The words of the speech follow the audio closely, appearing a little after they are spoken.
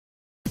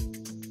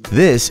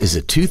This is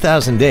a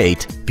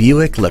 2008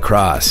 Buick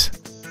LaCrosse.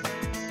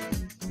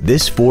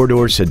 This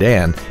four-door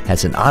sedan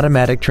has an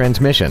automatic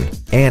transmission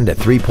and a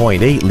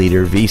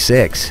 3.8-liter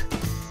V6.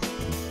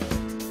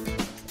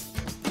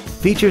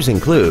 Features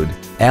include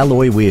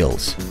alloy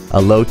wheels,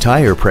 a low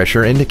tire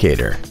pressure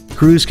indicator,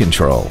 cruise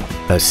control,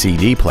 a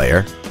CD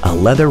player, a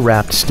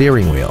leather-wrapped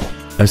steering wheel,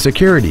 a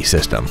security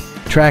system,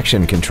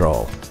 traction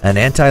control, an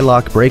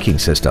anti-lock braking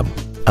system,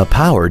 a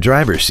power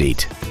driver's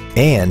seat,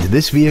 and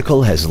this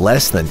vehicle has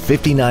less than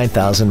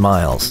 59,000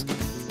 miles.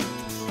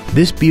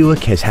 This Buick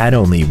has had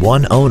only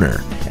one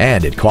owner,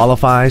 and it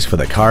qualifies for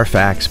the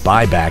Carfax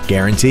buyback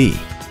guarantee.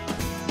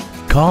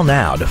 Call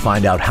now to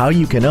find out how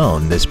you can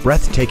own this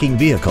breathtaking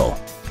vehicle.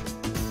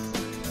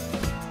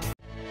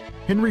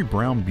 Henry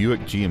Brown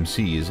Buick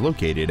GMC is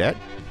located at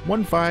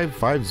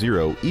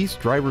 1550 East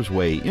Drivers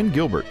Way in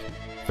Gilbert.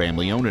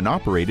 Family owned and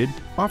operated,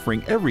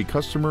 offering every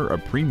customer a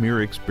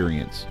premier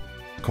experience.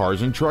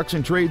 Cars and trucks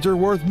and trades are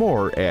worth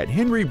more at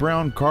Henry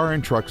Brown Car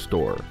and Truck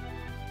Store.